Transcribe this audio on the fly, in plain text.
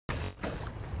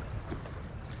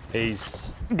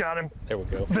He's... Got him. There we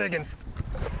go. Biggin.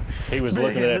 He was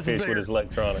looking at that fish bigger. with his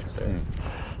electronics there.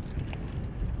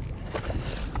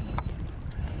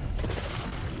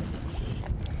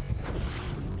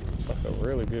 It's like a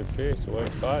really good fish the way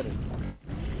he's fighting.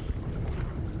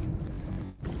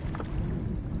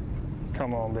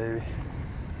 Come on, baby.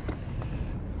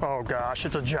 Oh gosh,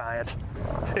 it's a giant.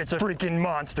 It's a freaking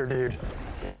monster, dude.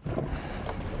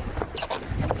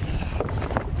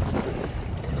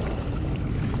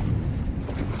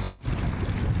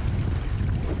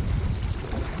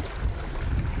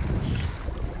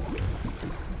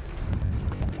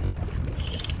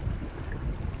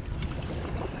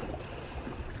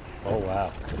 Oh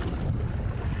wow.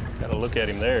 Gotta look at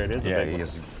him there. It is a big one.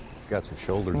 He's got some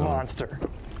shoulders on him. Monster.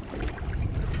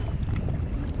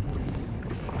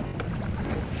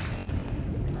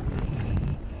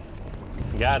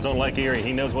 Guides on Lake Erie,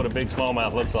 he knows what a big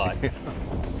smallmouth looks like.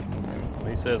 When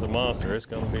he says a monster, it's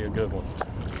gonna be a good one.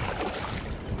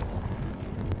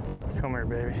 Come here,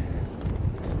 baby.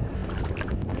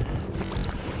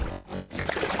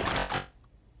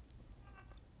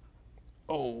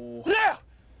 Oh. Yeah!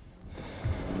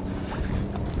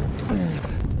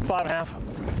 5.5.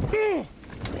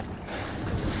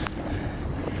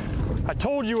 I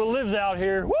told you it lives out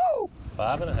here. Woo!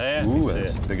 5.5. Ooh, he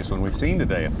that's said. the biggest one we've seen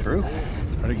today, if true.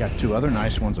 Already got two other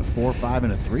nice ones, a 4.5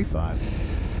 and a 3.5.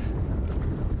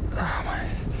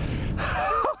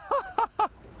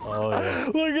 Oh yeah.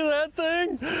 Look at that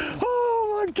thing.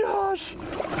 Oh my gosh.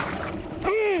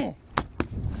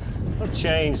 I'll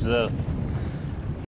change the